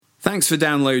Thanks for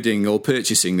downloading or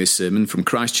purchasing this sermon from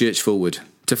Christ Church Fulwood.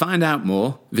 To find out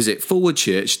more, visit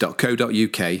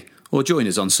fulwoodchurch.co.uk or join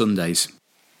us on Sundays.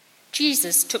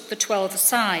 Jesus took the 12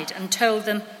 aside and told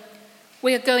them,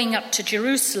 "We are going up to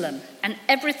Jerusalem, and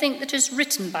everything that is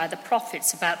written by the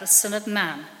prophets about the Son of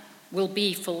Man will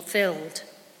be fulfilled.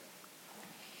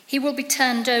 He will be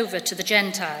turned over to the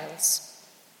Gentiles.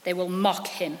 They will mock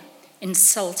him,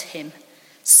 insult him,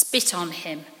 spit on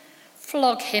him,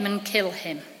 flog him and kill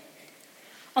him.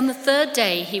 On the third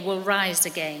day he will rise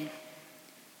again."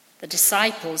 The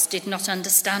disciples did not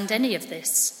understand any of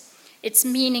this. Its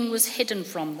meaning was hidden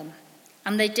from them,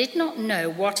 and they did not know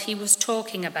what he was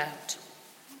talking about.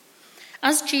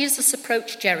 As Jesus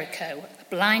approached Jericho, a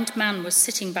blind man was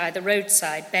sitting by the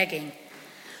roadside begging.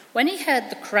 When he heard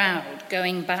the crowd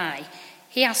going by,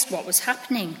 he asked what was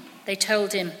happening. They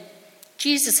told him,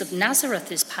 "Jesus of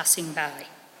Nazareth is passing by."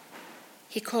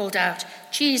 He called out,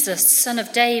 "Jesus, Son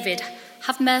of David,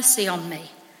 have mercy on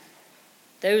me."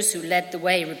 Those who led the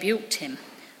way rebuked him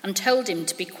and told him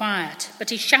to be quiet, but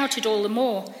he shouted all the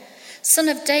more, "Son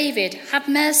of David, have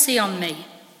mercy on me."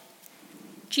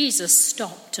 Jesus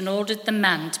stopped and ordered the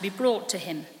man to be brought to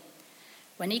him.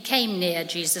 When he came near,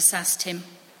 Jesus asked him,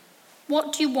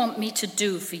 "What do you want me to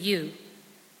do for you?"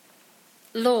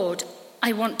 "Lord,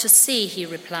 I want to see," he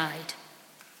replied.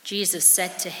 Jesus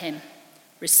said to him,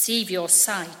 "Receive your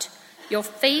sight. Your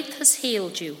faith has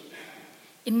healed you."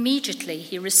 Immediately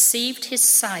he received his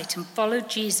sight and followed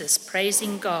Jesus,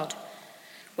 praising God.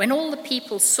 When all the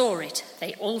people saw it,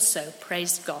 they also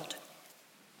praised God.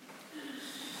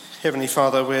 Heavenly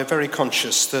Father, we're very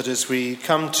conscious that as we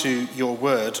come to your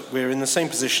word, we're in the same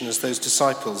position as those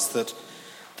disciples, that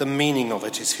the meaning of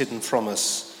it is hidden from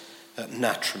us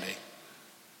naturally.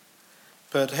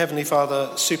 But Heavenly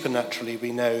Father, supernaturally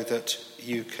we know that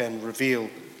you can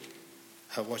reveal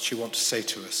what you want to say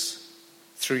to us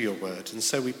through your word. And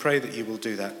so we pray that you will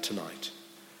do that tonight,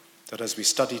 that as we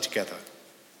study together,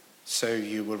 so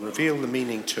you will reveal the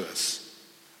meaning to us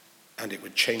and it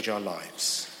would change our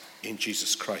lives. In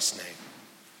Jesus Christ's name.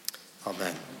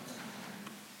 Amen.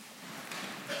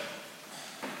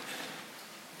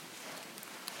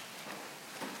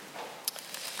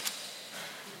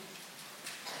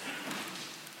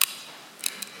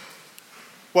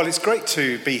 Well, it's great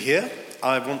to be here.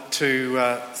 I want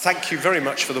to thank you very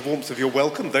much for the warmth of your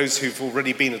welcome, those who've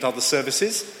already been at other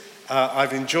services.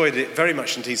 I've enjoyed it very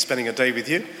much indeed, spending a day with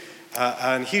you.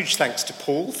 And huge thanks to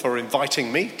Paul for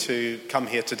inviting me to come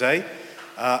here today.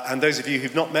 And those of you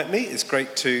who've not met me, it's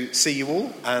great to see you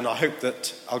all, and I hope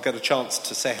that I'll get a chance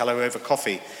to say hello over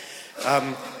coffee.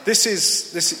 This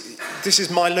is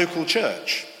my local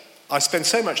church. I spend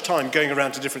so much time going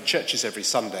around to different churches every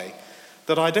Sunday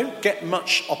that I don't get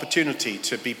much opportunity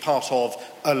to be part of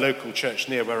a local church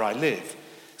near where I live.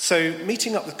 So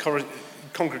meeting up with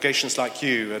congregations like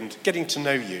you and getting to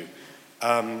know you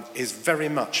is very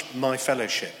much my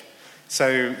fellowship.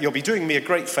 So you'll be doing me a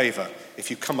great favour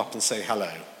if you come up and say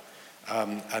hello.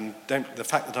 And the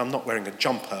fact that I'm not wearing a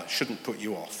jumper shouldn't put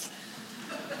you off.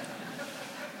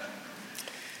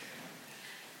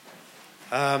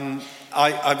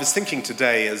 I was thinking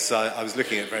today as I was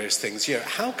looking at various things,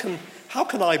 how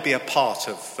can I be a part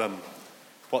of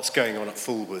what's going on at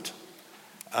Fulwood?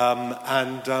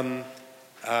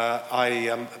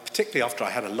 Particularly after I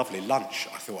had a lovely lunch,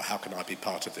 I thought, how can I be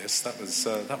part of this? That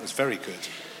was very good.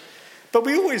 But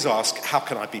we always ask, how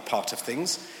can I be part of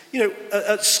things?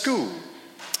 At school,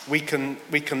 we can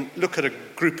look at a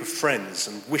group of friends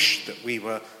and wish that we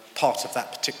were part of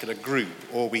that particular group,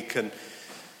 or we can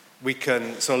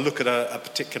sort of look at a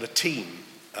particular team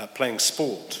playing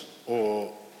sport,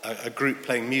 or a group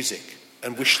playing music,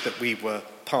 and wish that we were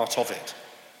part of it.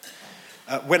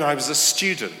 When I was a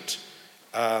student,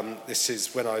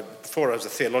 before I was a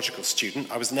theological student,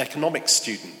 I was an economics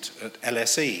student at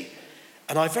LSE.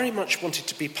 And I very much wanted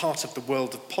to be part of the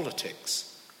world of politics.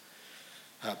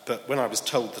 But when I was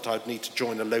told that I'd need to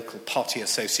join a local party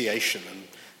association and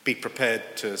be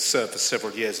prepared to serve for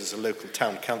several years as a local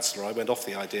town councillor, I went off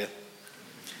the idea.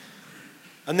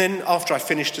 And then after I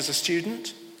finished as a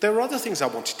student, there were other things I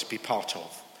wanted to be part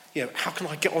of. How can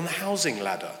I get on the housing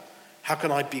ladder? How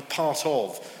can I be part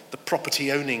of the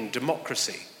property-owning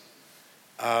democracy?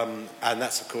 And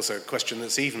that's, of course, a question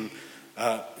that's even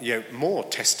more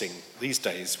testing these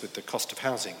days with the cost of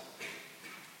housing.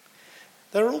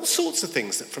 There are all sorts of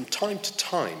things that from time to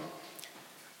time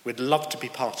we'd love to be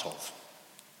part of.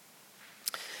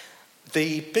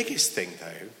 The biggest thing,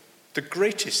 though, the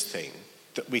greatest thing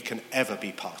that we can ever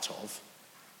be part of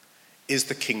is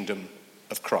the kingdom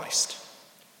of Christ.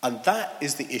 And that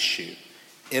is the issue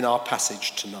in our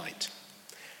passage tonight.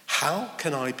 How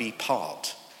can I be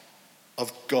part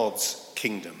of God's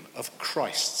kingdom, of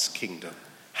Christ's kingdom?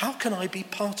 How can I be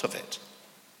part of it?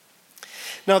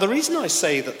 Now, the reason I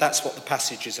say that that's what the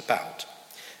passage is about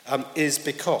is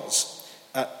because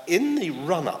in the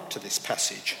run-up to this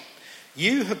passage,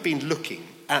 you have been looking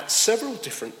at several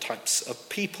different types of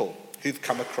people who've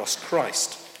come across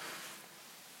Christ.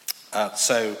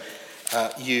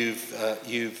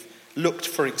 You've looked,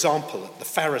 for example, at the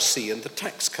Pharisee and the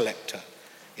tax collector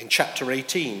in chapter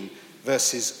 18,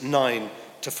 verses 9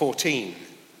 to 14.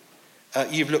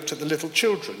 You've looked at the little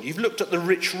children. You've looked at the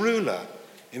rich ruler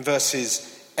in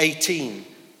verses 18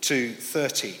 to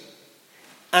 30.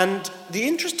 And the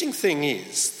interesting thing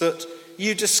is that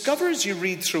you discover as you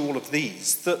read through all of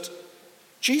these that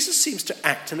Jesus seems to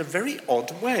act in a very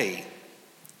odd way.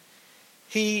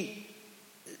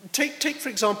 Take for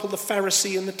example, the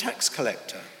Pharisee and the tax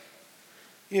collector.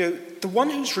 The one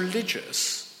who's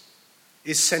religious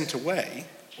is sent away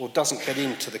or doesn't get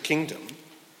into the kingdom,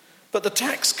 but the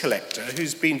tax collector,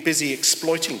 who's been busy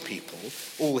exploiting people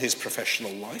all his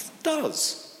professional life,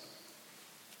 does.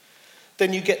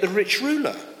 Then you get the rich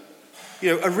ruler.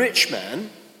 A rich man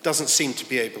doesn't seem to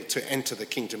be able to enter the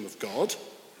kingdom of God,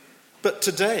 but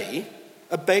today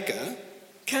a beggar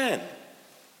can.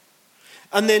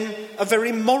 And then a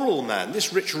very moral man.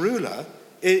 This rich ruler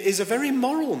is a very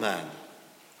moral man,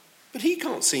 but he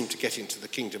can't seem to get into the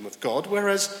kingdom of God,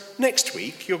 whereas next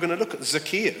week you're going to look at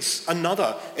Zacchaeus,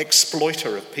 another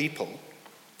exploiter of people,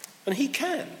 and he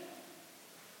can.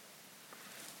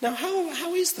 Now,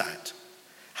 how is that?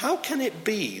 How can it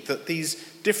be that these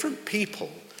different people,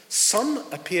 some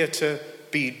appear to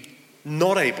be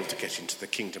not able to get into the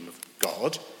kingdom of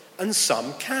God, and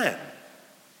some can?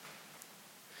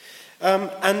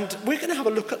 And we're going to have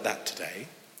a look at that today,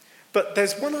 but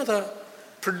there's one other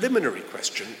preliminary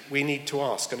question we need to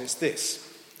ask, and it's this.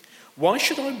 Why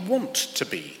should I want to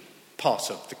be part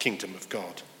of the kingdom of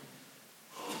God?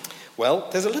 Well,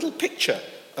 there's a little picture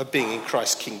of being in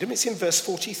Christ's kingdom. It's in verse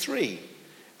 43,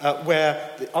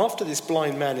 where after this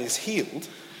blind man is healed,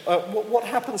 what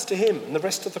happens to him and the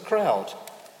rest of the crowd?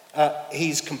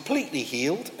 He's completely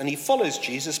healed, and he follows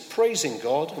Jesus, praising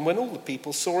God, and when all the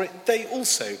people saw it, they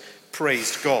also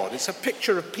praised God. It's a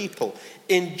picture of people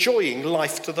enjoying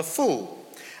life to the full.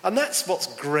 And that's what's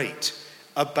great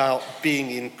about being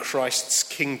in Christ's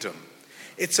kingdom.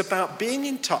 It's about being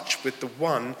in touch with the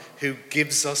one who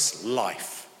gives us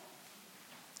life.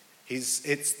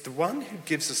 It's the one who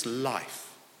gives us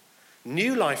life.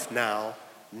 New life now,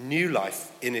 new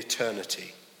life in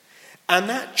eternity. And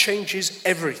that changes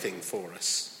everything for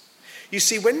us. You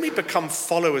see, when we become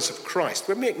followers of Christ,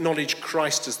 when we acknowledge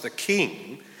Christ as the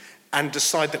King and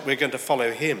decide that we're going to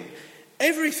follow him,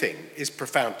 everything is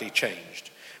profoundly changed.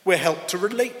 We're helped to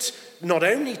relate not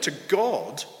only to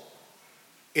God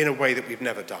in a way that we've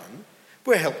never done,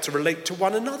 we're helped to relate to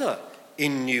one another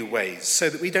in new ways so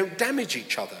that we don't damage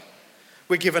each other.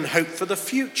 We're given hope for the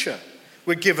future.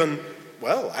 We're given,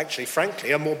 well, actually,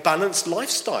 frankly, a more balanced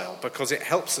lifestyle because it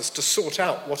helps us to sort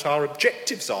out what our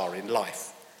objectives are in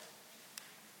life.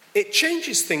 It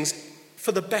changes things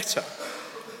for the better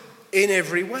in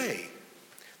every way.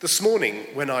 This morning,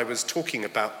 when I was talking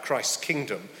about Christ's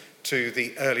kingdom to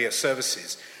the earlier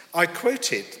services, I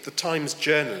quoted the Times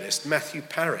journalist Matthew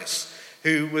Paris,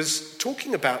 who was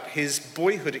talking about his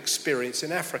boyhood experience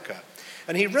in Africa.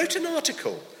 And he wrote an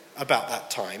article about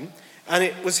that time, and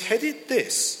it was headed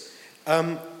this,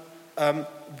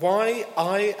 why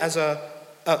I,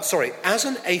 as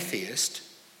an atheist,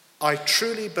 I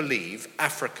truly believe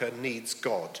Africa needs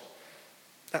God.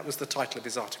 That was the title of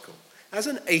his article. As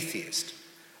an atheist,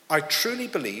 I truly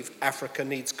believe Africa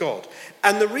needs God.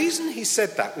 And the reason he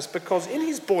said that was because in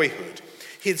his boyhood,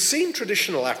 he had seen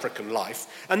traditional African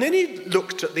life, and then he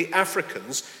looked at the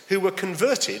Africans who were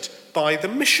converted by the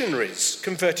missionaries,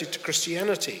 converted to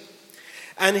Christianity.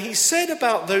 And he said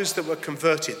about those that were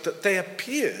converted that they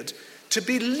appeared to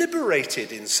be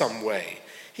liberated in some way.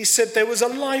 He said there was a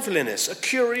liveliness, a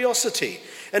curiosity,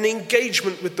 an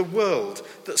engagement with the world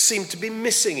that seemed to be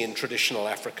missing in traditional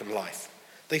African life.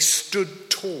 They stood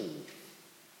tall.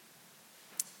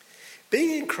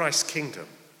 Being in Christ's kingdom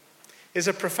is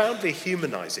a profoundly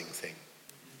humanizing thing.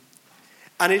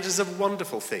 And it is a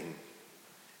wonderful thing.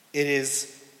 It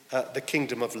is the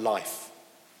kingdom of life.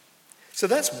 So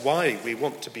that's why we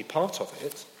want to be part of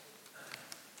it.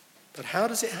 But how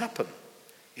does it happen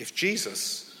if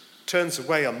Jesus turns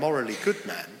away a morally good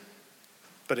man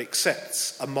but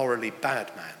accepts a morally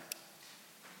bad man?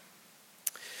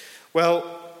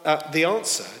 Well, the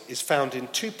answer is found in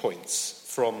 2 points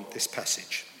from this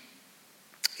passage.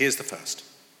 Here's the first.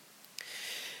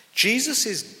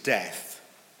 Jesus' death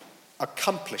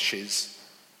accomplishes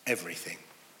everything.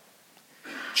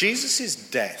 Jesus'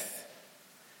 death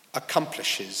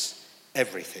accomplishes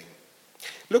everything.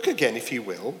 Look again, if you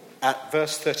will, at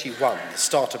verse 31, the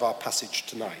start of our passage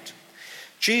tonight.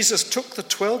 Jesus took the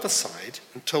 12 aside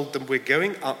and told them, we're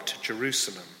going up to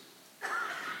Jerusalem,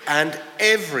 and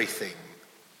everything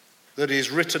that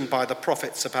is written by the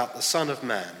prophets about the Son of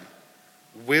Man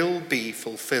will be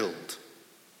fulfilled.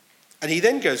 And he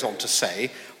then goes on to say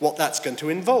what that's going to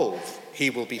involve. He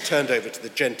will be turned over to the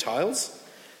Gentiles.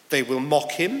 They will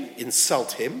mock him,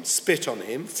 insult him, spit on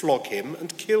him, flog him,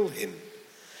 and kill him.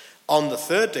 On the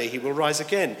third day he will rise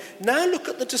again. Now look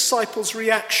at the disciples'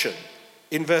 reaction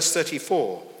in verse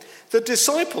 34. The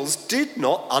disciples did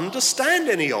not understand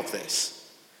any of this.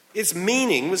 Its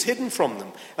meaning was hidden from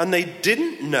them, and they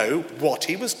didn't know what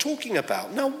he was talking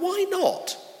about. Now, why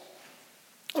not?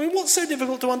 I mean, what's so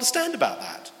difficult to understand about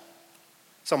that?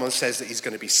 Someone says that he's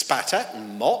going to be spat at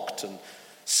and mocked and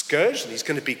scourged and he's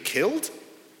going to be killed.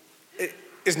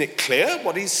 Isn't it clear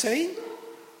what he's saying?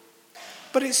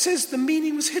 But it says the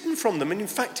meaning was hidden from them. And in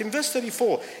fact, in verse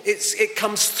 34, it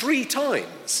comes 3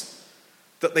 times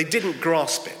that they didn't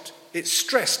grasp it. It's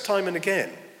stressed time and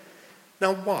again.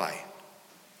 Now, why?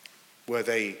 Were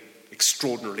they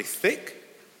extraordinarily thick?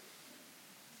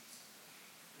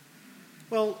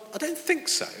 Well, I don't think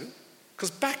so,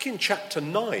 because back in chapter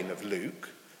 9 of Luke,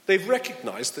 they've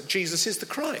recognised that Jesus is the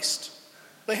Christ.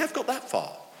 They have got that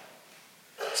far.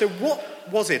 So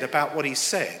what was it about what he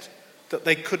said that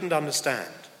they couldn't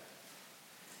understand?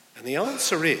 And the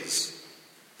answer is,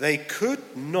 they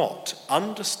could not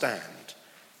understand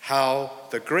how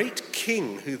the great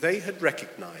king who they had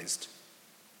recognised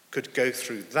could go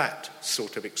through that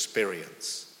sort of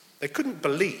experience. They couldn't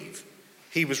believe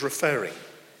he was referring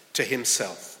to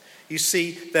himself. You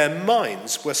see, their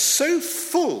minds were so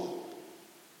full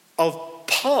of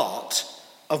part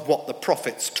of what the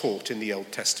prophets taught in the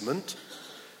Old Testament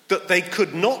that they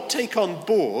could not take on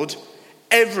board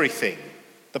everything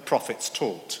the prophets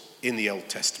taught in the Old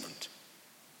Testament.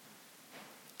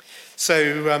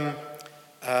 So,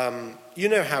 you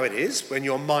know how it is when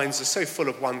your minds are so full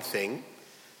of one thing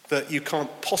that you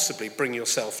can't possibly bring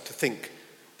yourself to think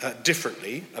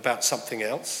differently about something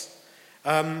else.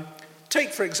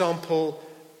 Take, for example,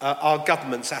 our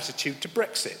government's attitude to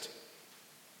Brexit.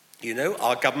 You know,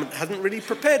 our government hadn't really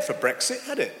prepared for Brexit,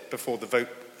 had it, before the vote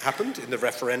happened in the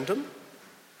referendum?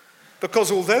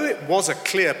 Because although it was a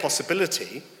clear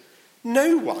possibility,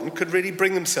 no one could really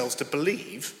bring themselves to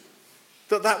believe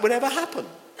that that would ever happen.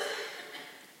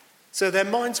 So their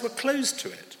minds were closed to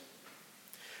it.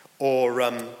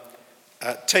 Or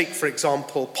take, for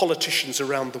example, politicians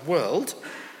around the world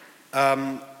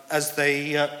as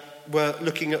they were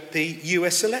looking at the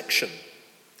US election.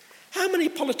 How many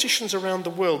politicians around the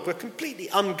world were completely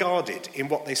unguarded in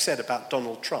what they said about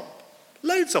Donald Trump?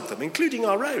 Loads of them, including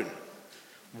our own.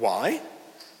 Why?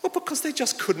 Well, because they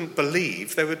just couldn't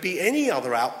believe there would be any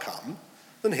other outcome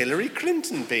than Hillary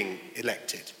Clinton being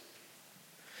elected.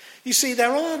 You see,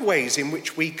 there are ways in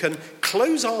which we can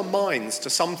close our minds to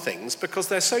some things because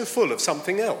they're so full of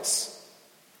something else.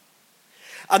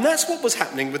 And that's what was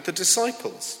happening with the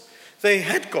disciples. They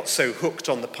had got so hooked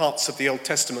on the parts of the Old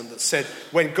Testament that said,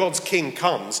 when God's king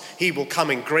comes, he will come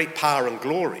in great power and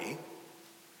glory,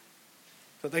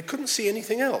 that they couldn't see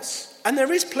anything else. And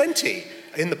there is plenty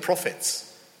in the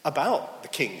prophets about the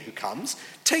king who comes.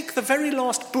 Take the very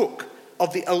last book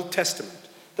of the Old Testament.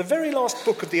 The very last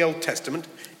book of the Old Testament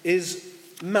is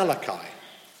Malachi,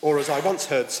 or as I once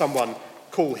heard someone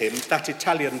call him, that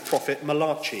Italian prophet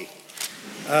Malachi.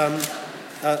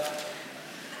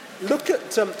 Look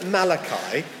at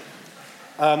Malachi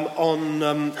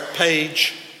on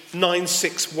page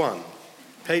 961.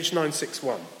 Page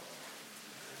 961.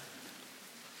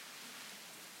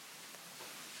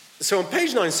 So on page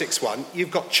 961,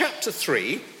 you've got chapter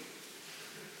 3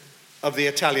 of the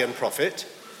Italian prophet.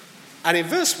 And in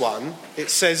verse 1,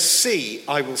 it says, "See,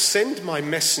 I will send my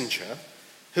messenger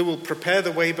who will prepare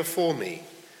the way before me.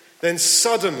 Then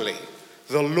suddenly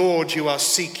the Lord you are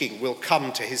seeking will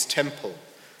come to his temple.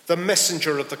 The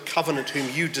messenger of the covenant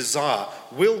whom you desire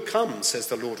will come, says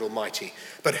the Lord Almighty.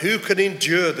 But who can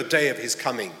endure the day of his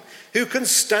coming? Who can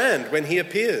stand when he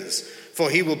appears? For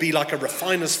he will be like a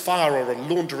refiner's fire or a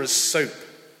launderer's soap."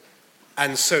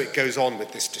 And so it goes on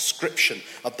with this description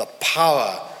of the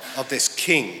power of this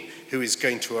king who is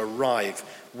going to arrive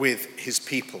with his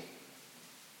people.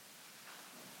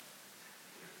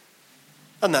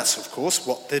 And that's, of course,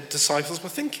 what the disciples were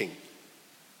thinking.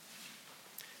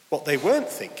 What they weren't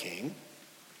thinking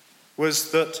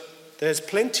was that there's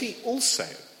plenty also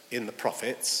in the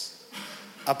prophets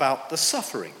about the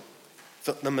suffering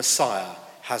that the Messiah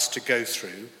has to go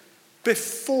through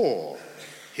before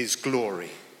his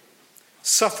glory.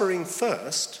 Suffering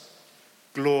first,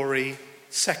 glory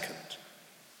second.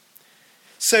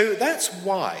 So that's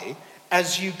why,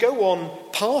 as you go on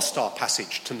past our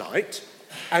passage tonight,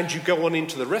 and you go on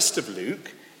into the rest of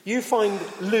Luke, you find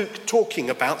Luke talking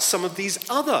about some of these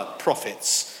other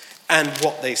prophets and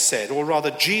what they said, or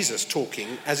rather Jesus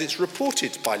talking as it's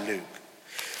reported by Luke.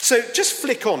 So just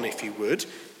flick on, if you would,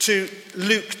 to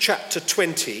Luke chapter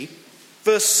 20,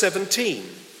 verse 17.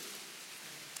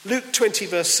 Luke 20,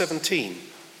 verse 17.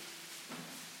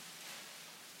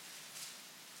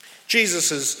 Jesus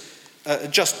has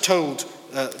just told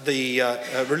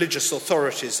the religious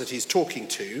authorities that he's talking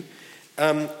to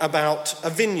about a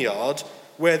vineyard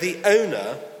where the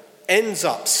owner ends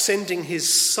up sending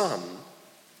his son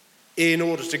in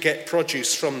order to get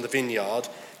produce from the vineyard,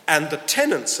 and the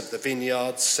tenants of the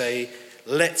vineyard say,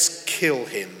 let's kill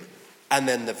him, and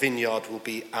then the vineyard will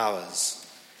be ours.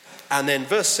 And then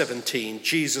verse 17,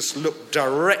 Jesus looked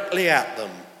directly at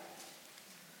them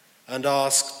and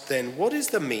asked, then what is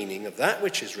the meaning of that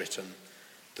which is written?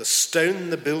 The stone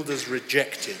the builders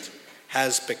rejected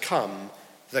has become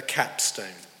the capstone.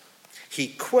 He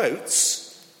quotes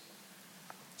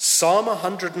Psalm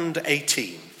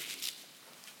 118,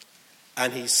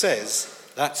 and he says,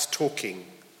 that's talking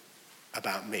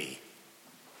about me.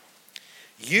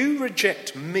 You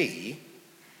reject me,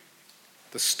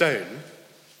 the stone,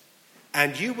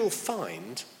 and you will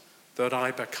find that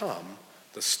I become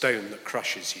the stone that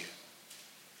crushes you.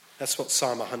 That's what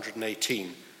Psalm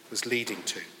 118 was leading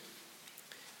to.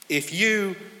 If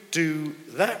you do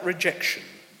that rejection,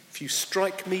 if you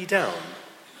strike me down,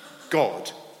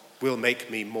 God will make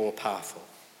me more powerful.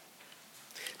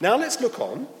 Now let's look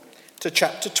on to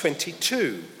chapter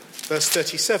 22, verse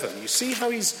 37. You see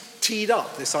how he's teed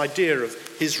up this idea of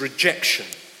his rejection.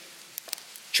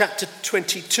 Chapter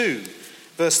 22,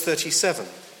 verse 37.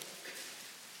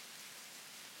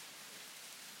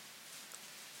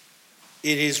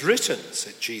 It is written,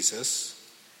 said Jesus,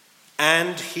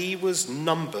 and he was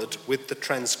numbered with the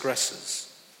transgressors.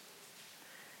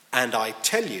 And I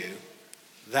tell you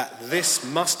that this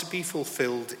must be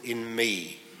fulfilled in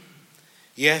me.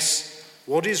 Yes,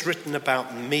 what is written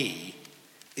about me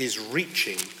is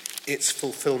reaching its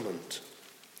fulfillment.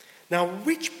 Now,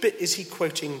 which bit is he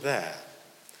quoting there?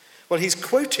 Well, he's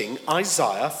quoting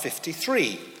Isaiah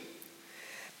 53.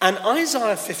 And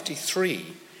Isaiah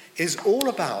 53 is all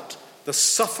about the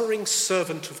suffering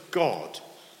servant of God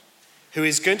who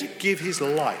is going to give his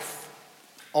life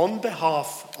on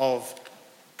behalf of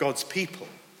God's people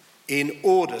in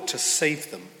order to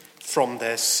save them from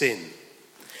their sin.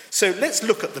 So let's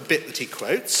look at the bit that he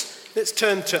quotes. Let's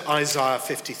turn to Isaiah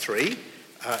 53.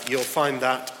 You'll find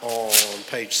that on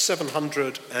page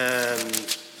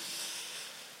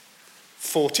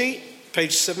 740.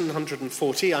 Page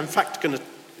 740. I'm in fact going to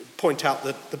point out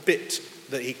that the bit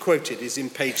that he quoted is in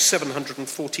page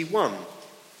 741.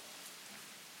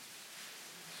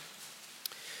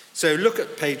 So look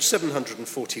at page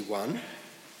 741.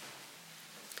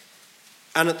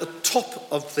 And at the top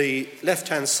of the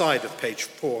left-hand side of page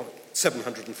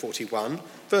 741,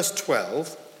 verse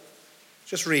 12,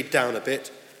 just read down a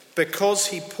bit. Because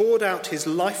he poured out his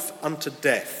life unto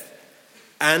death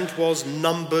and was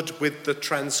numbered with the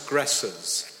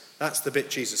transgressors. That's the bit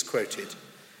Jesus quoted.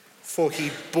 For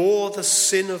he bore the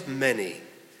sin of many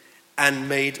and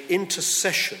made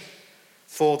intercession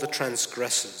for the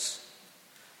transgressors.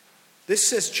 This,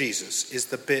 says Jesus, is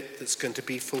the bit that's going to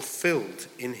be fulfilled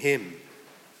in him.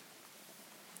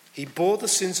 He bore the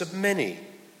sins of many.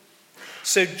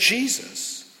 So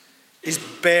Jesus is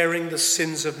bearing the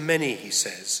sins of many, he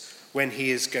says, when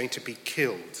he is going to be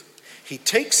killed. He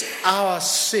takes our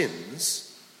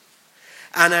sins,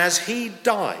 and as he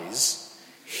dies,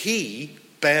 he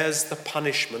bears the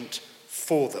punishment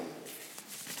for them.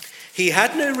 He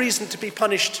had no reason to be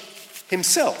punished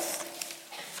himself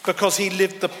because he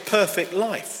lived the perfect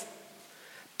life,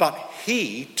 but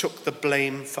he took the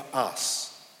blame for us.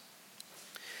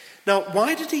 Now,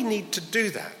 why did he need to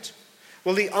do that?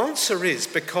 Well, the answer is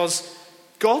because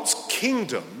God's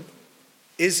kingdom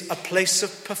is a place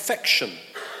of perfection.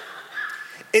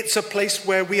 It's a place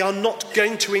where we are not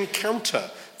going to encounter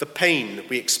the pain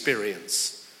we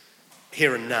experience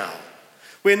here and now.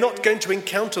 We're not going to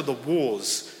encounter the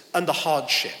wars and the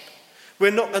hardship. We're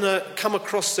not going to come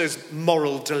across those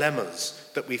moral dilemmas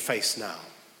that we face now.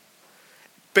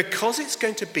 Because it's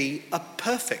going to be a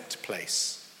perfect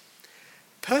place.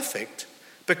 Perfect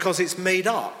because it's made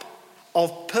up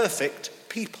of perfect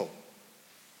people.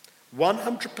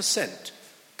 100%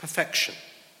 perfection.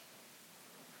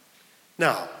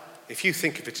 Now, if you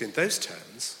think of it in those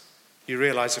terms, you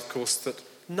realize, of course, that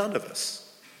none of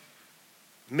us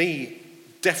me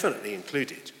definitely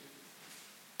included,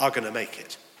 are going to make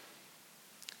it.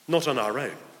 Not on our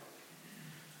own.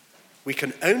 We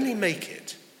can only make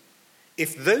it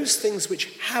if those things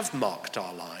which have marked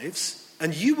our lives,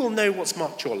 and you will know what's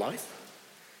marked your life,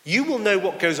 you will know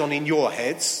what goes on in your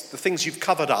heads, the things you've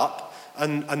covered up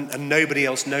and nobody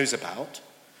else knows about,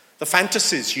 the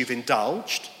fantasies you've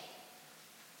indulged,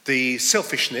 the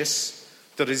selfishness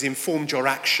that has informed your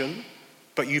action,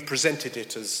 but you've presented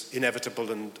it as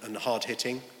inevitable and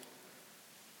hard-hitting.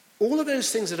 All of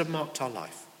those things that have marked our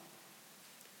life,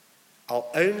 I'll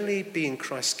only be in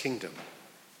Christ's kingdom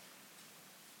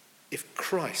if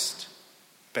Christ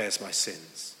bears my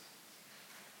sins.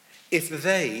 If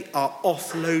they are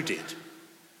offloaded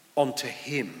onto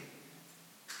him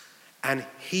and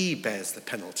he bears the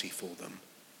penalty for them,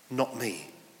 not me.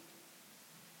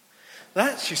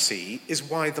 That, you see, is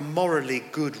why the morally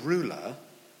good ruler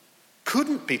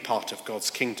couldn't be part of God's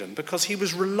kingdom, because he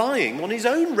was relying on his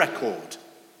own record.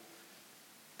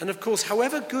 And of course,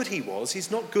 however good he was,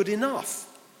 he's not good enough.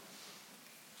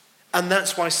 And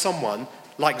that's why someone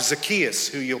like Zacchaeus,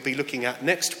 who you'll be looking at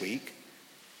next week,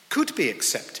 could be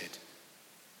accepted,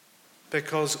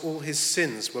 because all his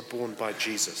sins were borne by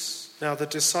Jesus. Now, the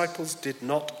disciples did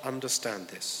not understand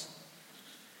this.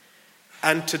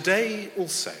 And today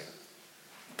also,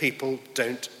 people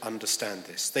don't understand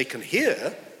this. They can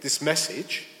hear this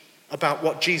message about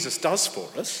what Jesus does for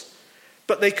us,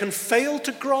 but they can fail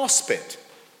to grasp it.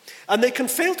 And they can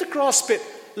fail to grasp it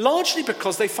largely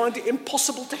because they find it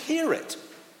impossible to hear it.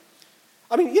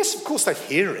 I mean, yes, of course they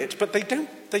hear it, but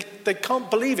they can't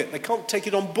believe it. They can't take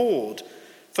it on board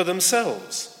for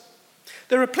themselves.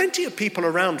 There are plenty of people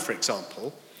around, for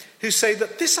example, who say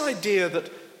that this idea that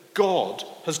God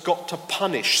has got to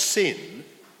punish sin,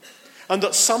 and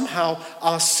that somehow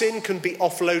our sin can be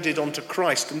offloaded onto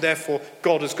Christ, and therefore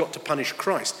God has got to punish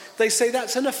Christ, they say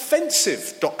that's an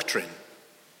offensive doctrine.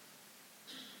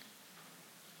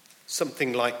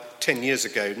 Something like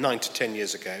 9 to 10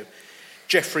 years ago,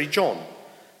 Geoffrey John,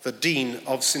 the Dean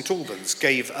of St Albans,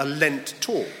 gave a Lent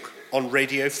talk on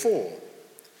Radio 4,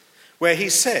 where he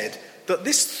said that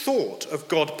this thought of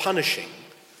God punishing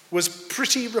was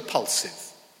pretty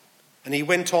repulsive. And he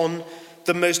went on,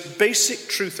 the most basic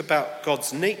truth about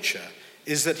God's nature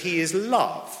is that he is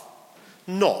love,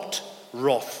 not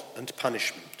wrath and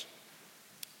punishment.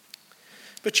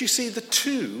 But you see, the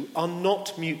two are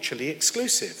not mutually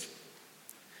exclusive.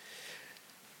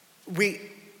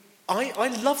 I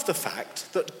love the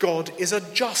fact that God is a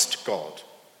just God.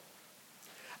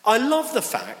 I love the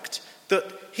fact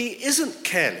that he isn't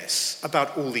careless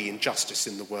about all the injustice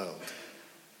in the world.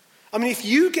 I mean, if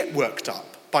you get worked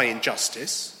up by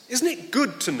injustice, isn't it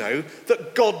good to know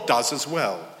that God does as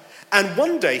well? And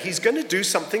one day he's going to do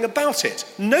something about it.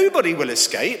 Nobody will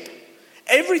escape.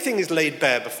 Everything is laid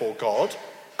bare before God,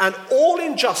 and all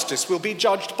injustice will be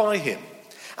judged by him.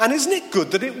 And isn't it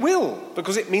good that it will?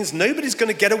 Because it means nobody's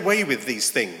going to get away with these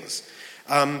things.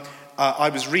 I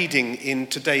was reading in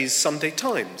today's Sunday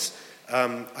Times,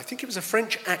 I think it was a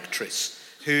French actress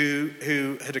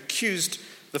who had accused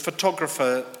the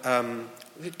photographer,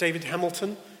 David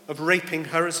Hamilton, of raping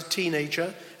her as a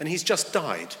teenager, and he's just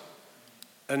died.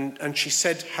 And she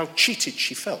said how cheated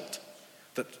she felt,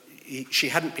 that she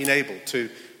hadn't been able to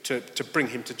bring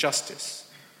him to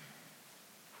justice.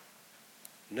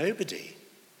 Nobody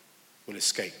will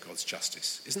escape God's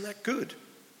justice. Isn't that good?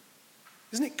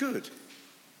 Isn't it good?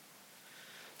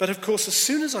 But of course, as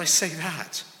soon as I say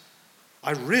that,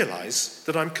 I realise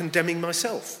that I'm condemning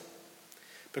myself.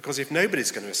 Because if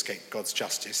nobody's going to escape God's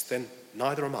justice, then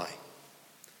neither am I.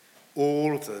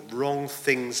 All of the wrong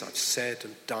things I've said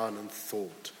and done and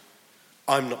thought,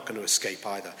 I'm not going to escape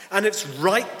either. And it's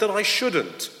right that I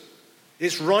shouldn't.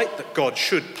 It's right that God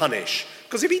should punish.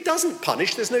 Because if he doesn't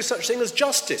punish, there's no such thing as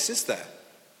justice, is there?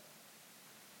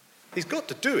 He's got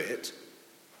to do it.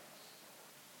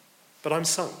 But I'm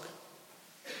sunk.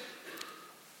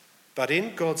 But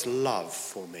in God's love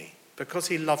for me, because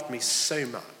he loved me so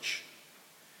much,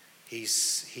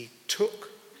 he took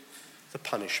the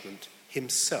punishment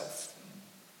himself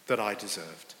that I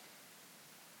deserved.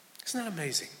 Isn't that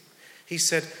amazing? He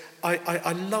said,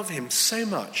 I love him so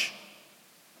much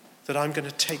that I'm going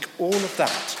to take all of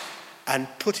that and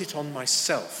put it on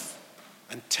myself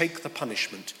and take the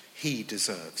punishment he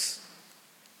deserves.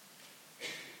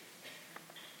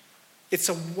 It's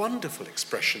a wonderful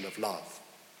expression of love.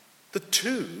 The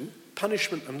two,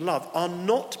 punishment and love, are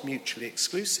not mutually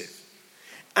exclusive.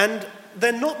 And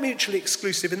they're not mutually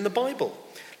exclusive in the Bible.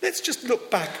 Let's just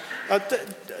look back.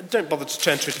 Don't bother to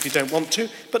turn to it if you don't want to.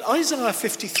 But Isaiah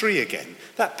 53 again,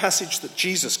 that passage that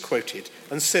Jesus quoted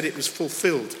and said it was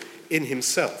fulfilled in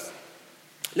himself.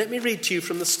 Let me read to you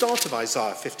from the start of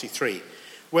Isaiah 53,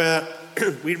 where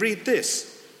we read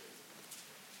this.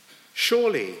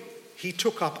 Surely he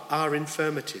took up our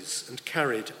infirmities and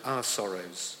carried our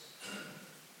sorrows.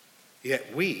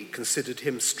 Yet we considered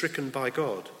him stricken by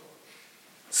God,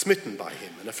 smitten by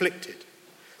him and afflicted.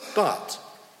 But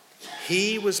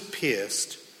he was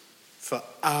pierced for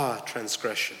our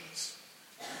transgressions.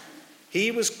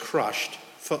 He was crushed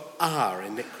for our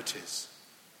iniquities.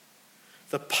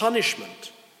 The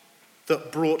punishment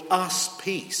that brought us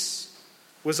peace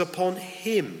was upon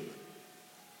him,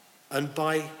 and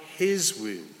by his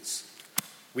wounds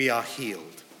we are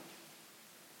healed.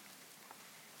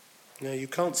 Now, you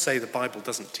can't say the Bible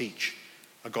doesn't teach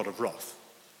a God of wrath.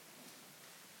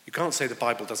 You can't say the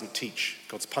Bible doesn't teach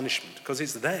God's punishment, because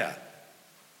it's there.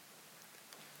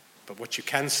 But what you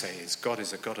can say is God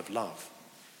is a God of love,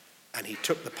 and he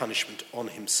took the punishment on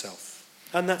himself.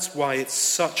 And that's why it's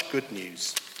such good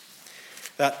news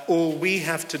that all we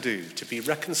have to do to be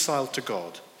reconciled to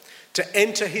God, to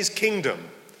enter his kingdom,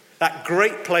 that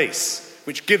great place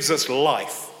which gives us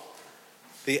life,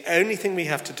 the only thing we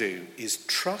have to do is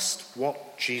trust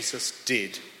what Jesus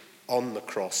did on the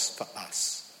cross for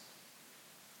us.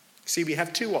 See, we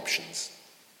have two options.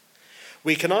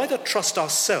 We can either trust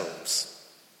ourselves.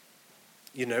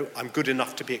 I'm good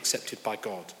enough to be accepted by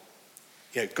God.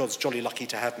 God's jolly lucky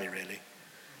to have me, really.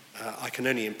 I can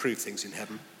only improve things in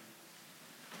heaven.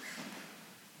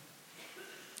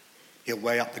 He'll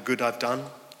weigh up the good I've done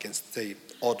against the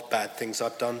odd bad things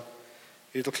I've done.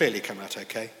 It'll clearly come out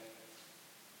okay.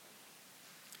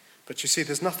 But you see,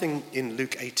 there's nothing in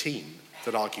Luke 18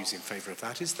 that argues in favour of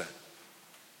that, is there?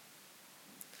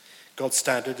 God's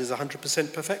standard is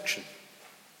 100% perfection.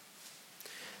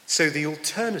 So the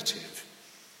alternative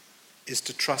is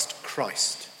to trust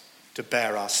Christ to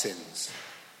bear our sins.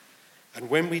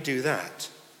 And when we do that,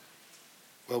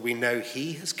 well, we know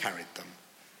he has carried them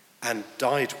and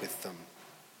died with them,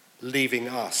 leaving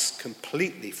us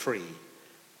completely free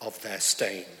of their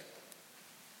stain.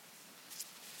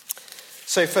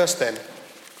 So first then,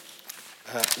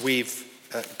 we've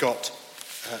got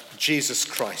Jesus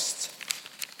Christ's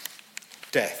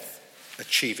death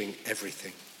achieving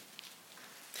everything.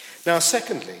 Now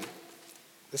secondly,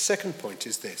 the second point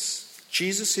is this.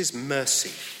 Jesus'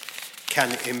 mercy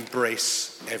can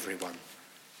embrace everyone.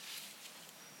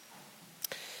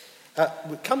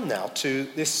 We come now to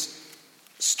this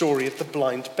story of the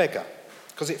blind beggar,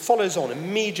 because it follows on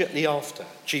immediately after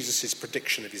Jesus'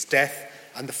 prediction of his death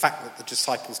and the fact that the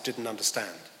disciples didn't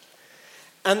understand.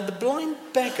 And the blind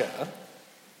beggar,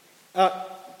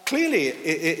 clearly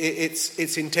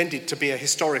it's intended to be a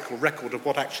historical record of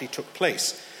what actually took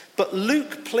place. But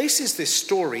Luke places this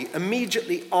story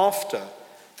immediately after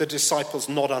the disciples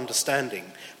not understanding,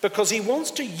 because he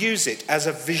wants to use it as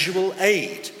a visual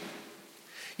aid.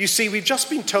 You see, we've just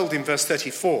been told in verse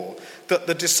 34 that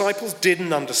the disciples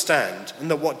didn't understand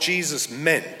and that what Jesus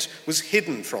meant was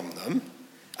hidden from them.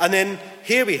 And then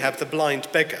here we have the blind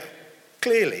beggar,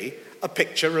 clearly a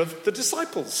picture of the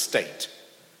disciples' state.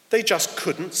 They just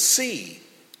couldn't see.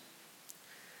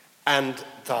 And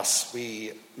thus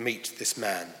we meet this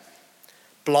man,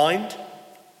 blind,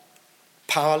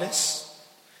 powerless,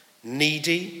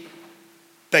 needy,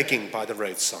 begging by the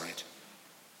roadside.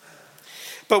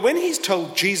 But when he's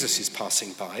told Jesus is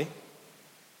passing by,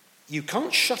 you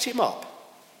can't shut him up.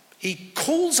 He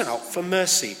calls out for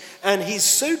mercy, and he's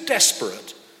so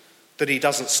desperate that he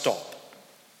doesn't stop.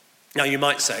 Now you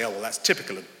might say, well, that's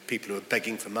typical of people who are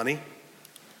begging for money.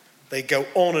 They go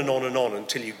on and on and on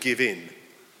until you give in.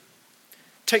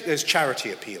 Take those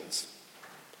charity appeals.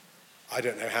 I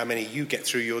don't know how many you get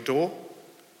through your door.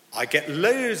 I get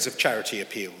loads of charity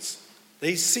appeals.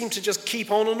 They seem to just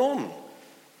keep on and on.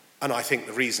 And I think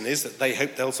the reason is that they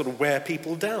hope they'll sort of wear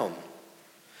people down.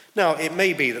 Now, it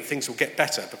may be that things will get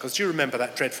better, because do you remember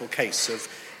that dreadful case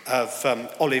of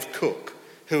Olive Cook,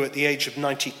 who at the age of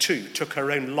 92 took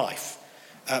her own life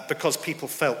because people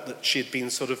felt that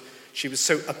she was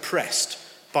so oppressed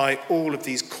by all of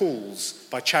these calls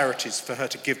by charities for her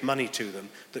to give money to them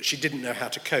that she didn't know how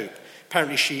to cope.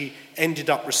 Apparently she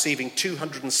ended up receiving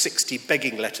 260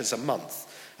 begging letters a month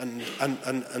and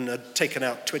had taken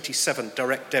out 27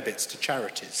 direct debits to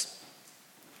charities.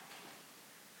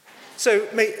 So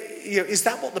is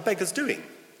that what the beggar's doing?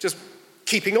 Just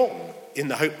keeping on in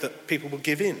the hope that people will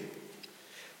give in?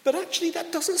 But actually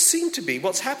that doesn't seem to be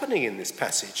what's happening in this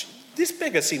passage. This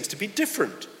beggar seems to be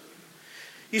different.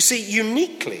 You see,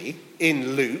 uniquely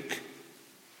in Luke,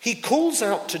 he calls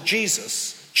out to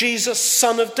Jesus, Jesus,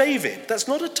 son of David. That's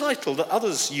not a title that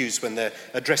others use when they're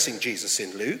addressing Jesus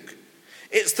in Luke.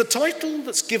 It's the title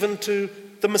that's given to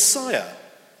the Messiah,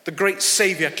 the great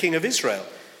Saviour King of Israel.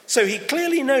 So he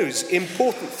clearly knows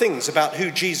important things about who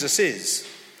Jesus is.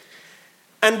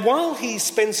 And while he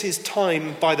spends his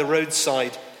time by the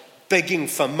roadside begging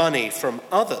for money from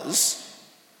others,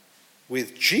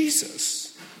 with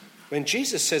Jesus, when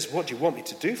Jesus says, "What do you want me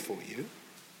to do for you?"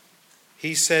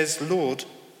 he says, "Lord,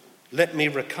 let me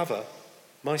recover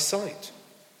my sight."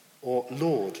 Or,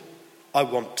 "Lord, I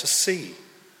want to see."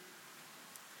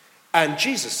 And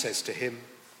Jesus says to him,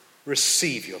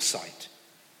 "Receive your sight.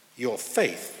 Your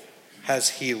faith has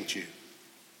healed you."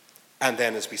 And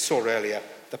then, as we saw earlier,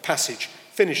 the passage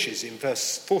finishes in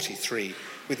verse 43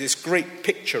 with this great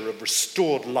picture of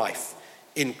restored life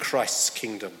in Christ's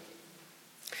kingdom.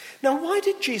 Now, why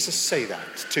did Jesus say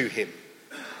that to him?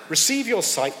 Receive your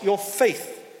sight, your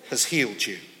faith has healed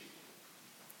you.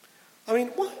 I mean,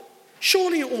 what?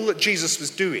 Surely all that Jesus was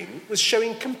doing was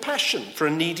showing compassion for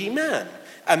a needy man.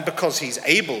 And because he's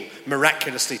able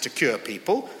miraculously to cure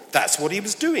people, that's what he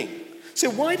was doing. So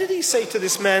why did he say to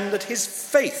this man that his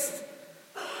faith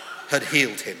had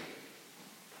healed him?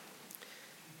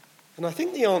 And I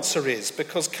think the answer is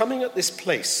because coming at this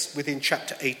place within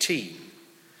chapter 18,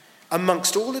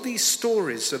 amongst all of these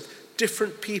stories of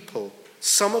different people,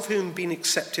 some of whom have been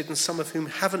accepted and some of whom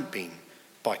haven't been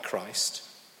by Christ,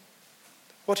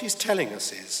 what he's telling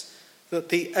us is that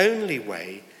the only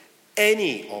way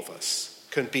any of us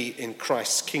can be in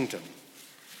Christ's kingdom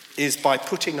is by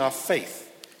putting our faith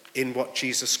in what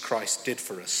Jesus Christ did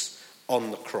for us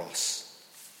on the cross.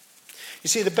 You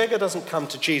see, the beggar doesn't come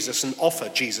to Jesus and offer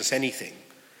Jesus anything.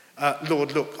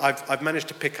 "Lord, look, I've managed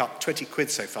to pick up 20 quid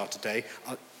so far today.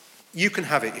 You can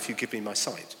have it if you give me my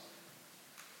sight."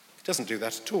 He doesn't do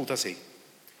that at all, does he?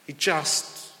 He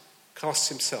just casts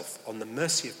himself on the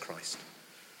mercy of Christ.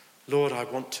 "Lord, I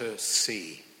want to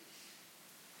see."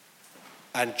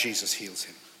 And Jesus heals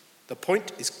him. The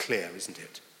point is clear, isn't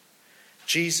it?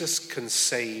 Jesus can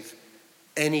save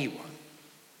anyone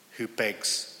who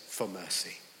begs for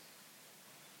mercy.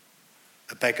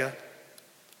 A beggar,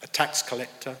 a tax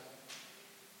collector,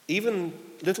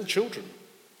 even little children,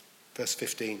 verse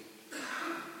 15.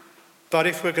 But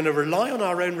if we're going to rely on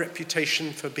our own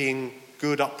reputation for being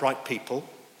good, upright people,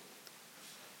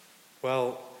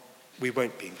 well, we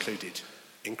won't be included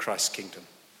in Christ's kingdom.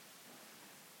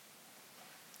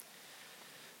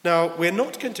 Now, we're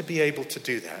not going to be able to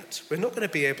do that. We're not going to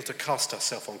be able to cast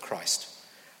ourselves on Christ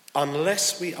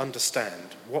unless we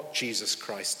understand what Jesus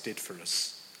Christ did for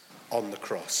us on the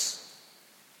cross.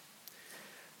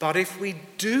 But if we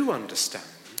do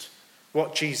understand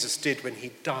what Jesus did when he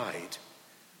died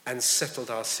and settled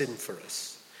our sin for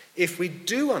us, if we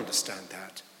do understand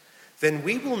that, then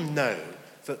we will know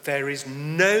that there is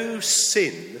no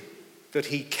sin that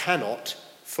he cannot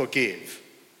forgive,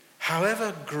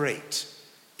 however great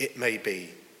it may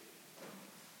be.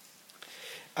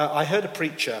 I heard a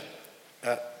preacher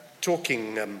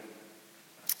talking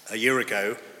a year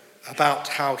ago about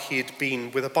how he had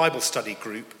been with a Bible study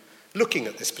group looking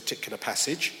at this particular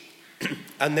passage,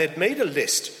 and they'd made a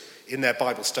list in their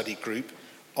Bible study group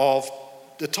of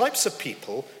the types of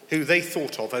people who they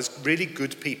thought of as really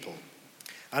good people.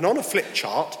 And on a flip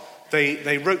chart,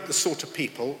 they wrote the sort of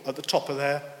people at the top of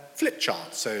their flip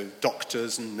chart. So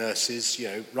doctors and nurses,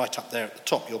 right up there at the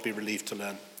top, you'll be relieved to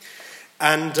learn.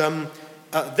 And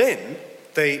then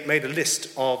they made a list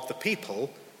of the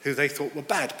people who they thought were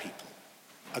bad people,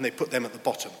 and they put them at the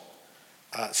bottom.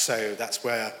 So that's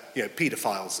where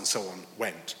paedophiles and so on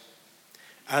went.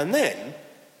 And then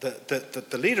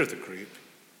the leader of the group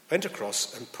went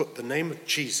across and put the name of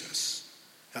Jesus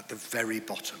at the very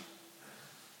bottom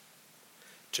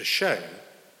to show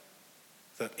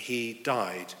that he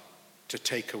died to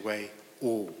take away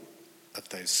all of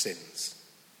those sins.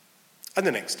 And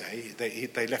the next day,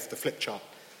 they left the flip chart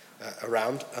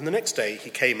around, and the next day he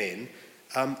came in,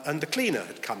 and the cleaner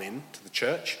had come in to the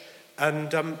church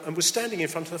and was standing in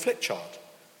front of the flip chart.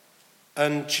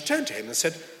 And she turned to him and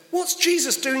said, "What's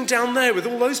Jesus doing down there with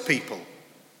all those people?"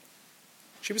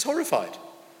 She was horrified.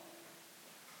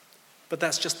 But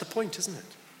that's just the point, isn't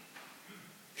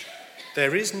it?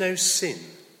 There is no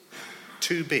sin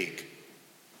too big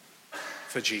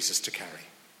for Jesus to carry,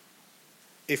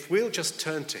 if we'll just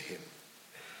turn to him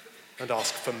and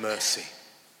ask for mercy.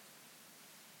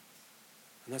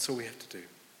 And that's all we have to do.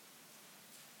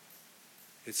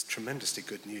 It's tremendously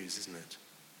good news, isn't it?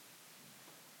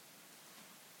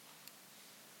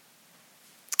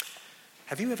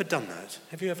 Have you ever done that?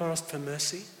 Have you ever asked for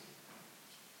mercy?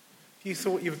 You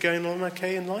thought you were going on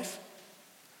okay in life?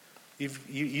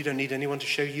 You don't need anyone to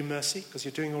show you mercy because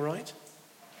you're doing all right?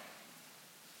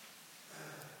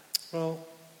 Well,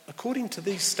 according to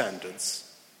these standards,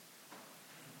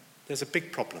 there's a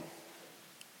big problem.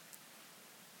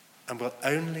 And we'll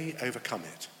only overcome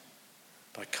it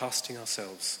by casting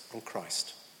ourselves on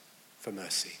Christ for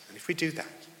mercy. And if we do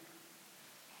that,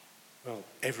 well,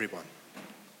 everyone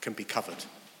can be covered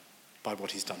by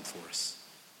what he's done for us.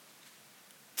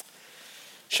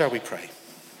 Shall we pray?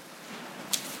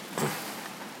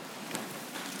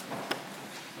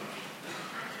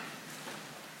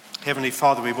 Heavenly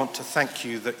Father, we want to thank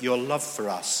you that your love for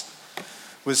us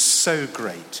was so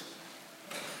great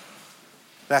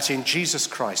that in Jesus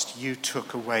Christ you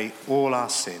took away all our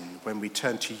sin when we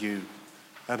turn to you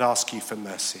and ask you for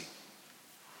mercy.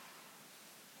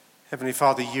 Heavenly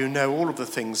Father, you know all of the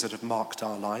things that have marked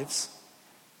our lives.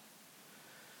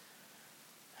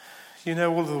 You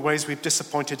know all of the ways we've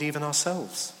disappointed even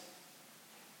ourselves.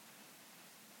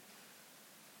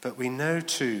 But we know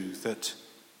too that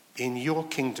in your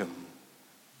kingdom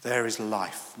there is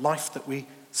life that we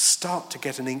start to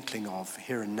get an inkling of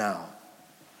here and now,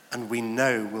 and we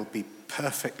know will be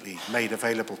perfectly made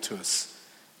available to us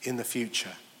in the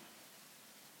future.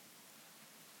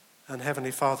 And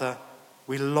Heavenly Father,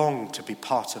 we long to be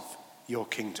part of your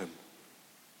kingdom.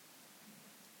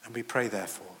 And we pray,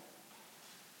 therefore,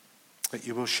 that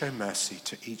you will show mercy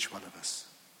to each one of us.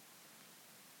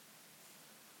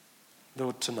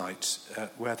 Lord, tonight,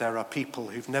 where there are people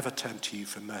who've never turned to you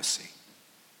for mercy,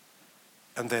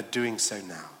 and they're doing so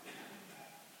now,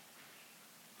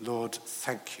 Lord,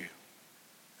 thank you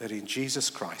that in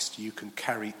Jesus Christ you can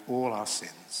carry all our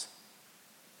sins,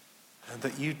 and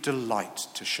that you delight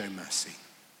to show mercy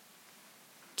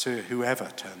to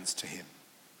whoever turns to him.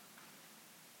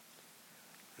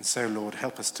 And so, Lord,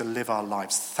 help us to live our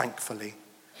lives thankfully,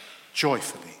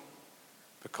 joyfully,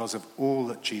 because of all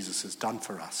that Jesus has done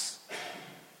for us,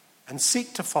 and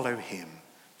seek to follow him,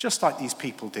 just like these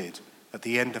people did at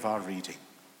the end of our reading,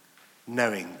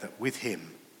 knowing that with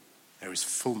him there is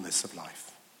fullness of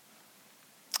life.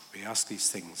 We ask these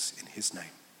things in his name.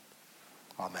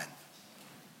 Amen.